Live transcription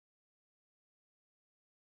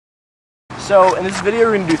So in this video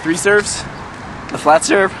we're going to do 3 serves. The flat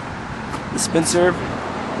serve, the spin serve,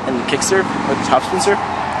 and the kick serve, or the top spin serve.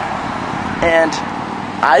 And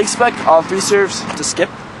I expect all 3 serves to skip,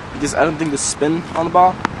 because I don't think the spin on the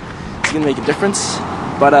ball is going to make a difference.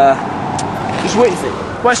 But just wait and see.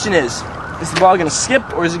 The question is the ball going to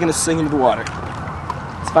skip or is it going to sink into the water?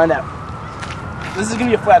 Let's find out. This is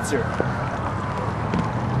going to be a flat serve.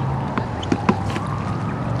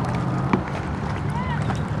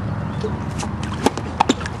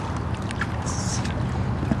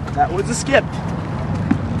 That was a skip.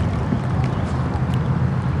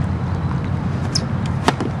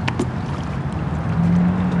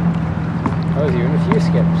 Oh, even a few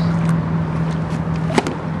skips.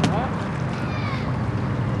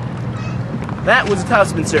 That was a top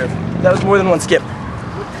spin serve. That was more than 1 skip.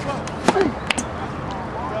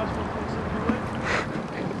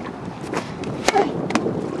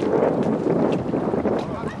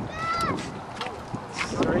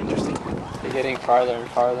 Very interesting. They're getting farther and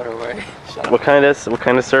farther away. What kind of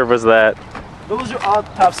serve was that? Those are all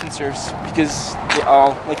top spin serves because they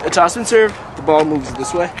all, like a top spin serve, the ball moves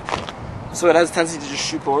this way, so it has a tendency to just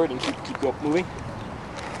shoot forward and keep moving.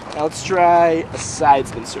 Now let's try a side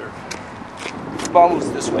spin serve. The ball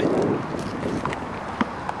moves this way. So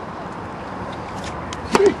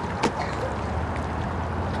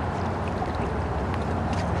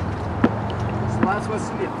the last one's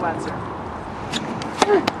gonna be a flat serve.